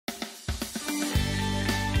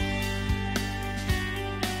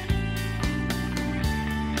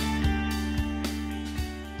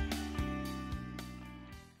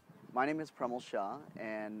My name is Premal Shah,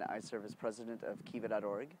 and I serve as president of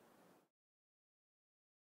Kiva.org.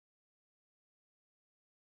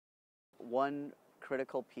 One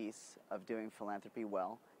critical piece of doing philanthropy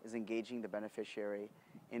well is engaging the beneficiary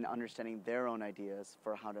in understanding their own ideas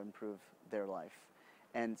for how to improve their life,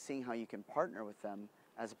 and seeing how you can partner with them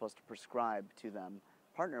as opposed to prescribe to them.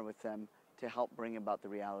 Partner with them to help bring about the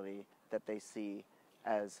reality that they see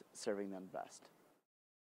as serving them best.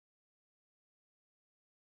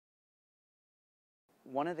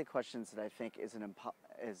 One of the questions that I think is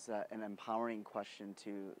an empowering question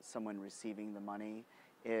to someone receiving the money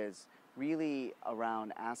is really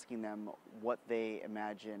around asking them what they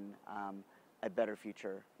imagine a better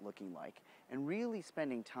future looking like, and really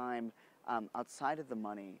spending time outside of the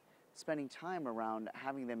money, spending time around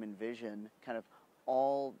having them envision kind of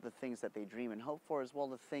all the things that they dream and hope for, as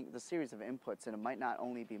well as the series of inputs, and it might not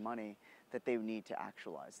only be money, that they need to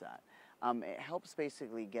actualize that. It helps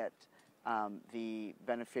basically get the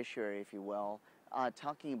beneficiary, if you will,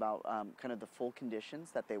 talking about kind of the full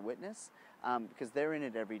conditions that they witness, because they're in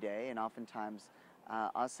it every day, and oftentimes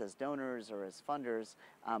us as donors or as funders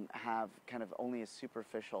have kind of only a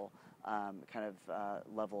superficial kind of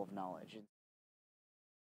level of knowledge.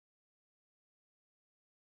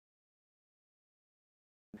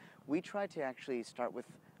 We try to actually start with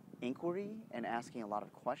inquiry and asking a lot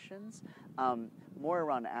of questions, more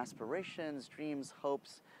around aspirations, dreams,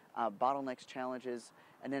 hopes, bottlenecks, challenges,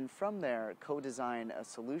 and then from there co-design a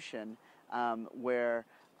solution where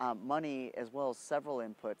money as well as several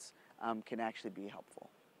inputs can actually be helpful.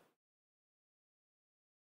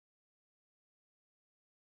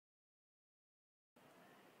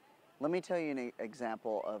 Let me tell you an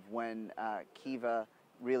example of when Kiva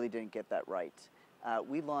really didn't get that right.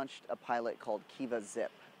 We launched a pilot called Kiva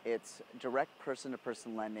Zip. It's direct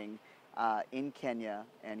person-to-person lending in Kenya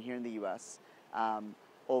and here in the US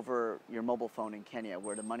over your mobile phone in Kenya,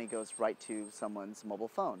 where the money goes right to someone's mobile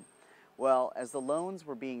phone. Well, as the loans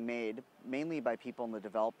were being made, mainly by people in the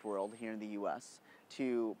developed world here in the US,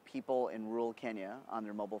 to people in rural Kenya on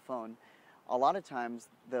their mobile phone, a lot of times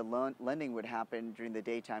the lending would happen during the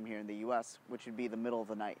daytime here in the US, which would be the middle of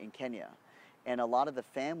the night in Kenya. And a lot of the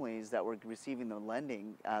families that were receiving the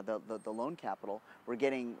lending, the loan capital, were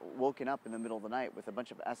getting woken up in the middle of the night with a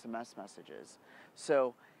bunch of SMS messages.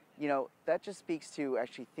 So, you know, that just speaks to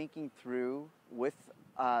actually thinking through with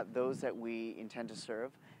those that we intend to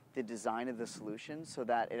serve the design of the solution so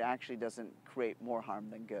that it actually doesn't create more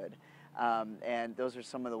harm than good. And those are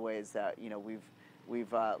some of the ways that, you know,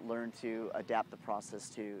 we've learned to adapt the process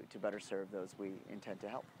to better serve those we intend to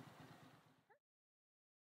help.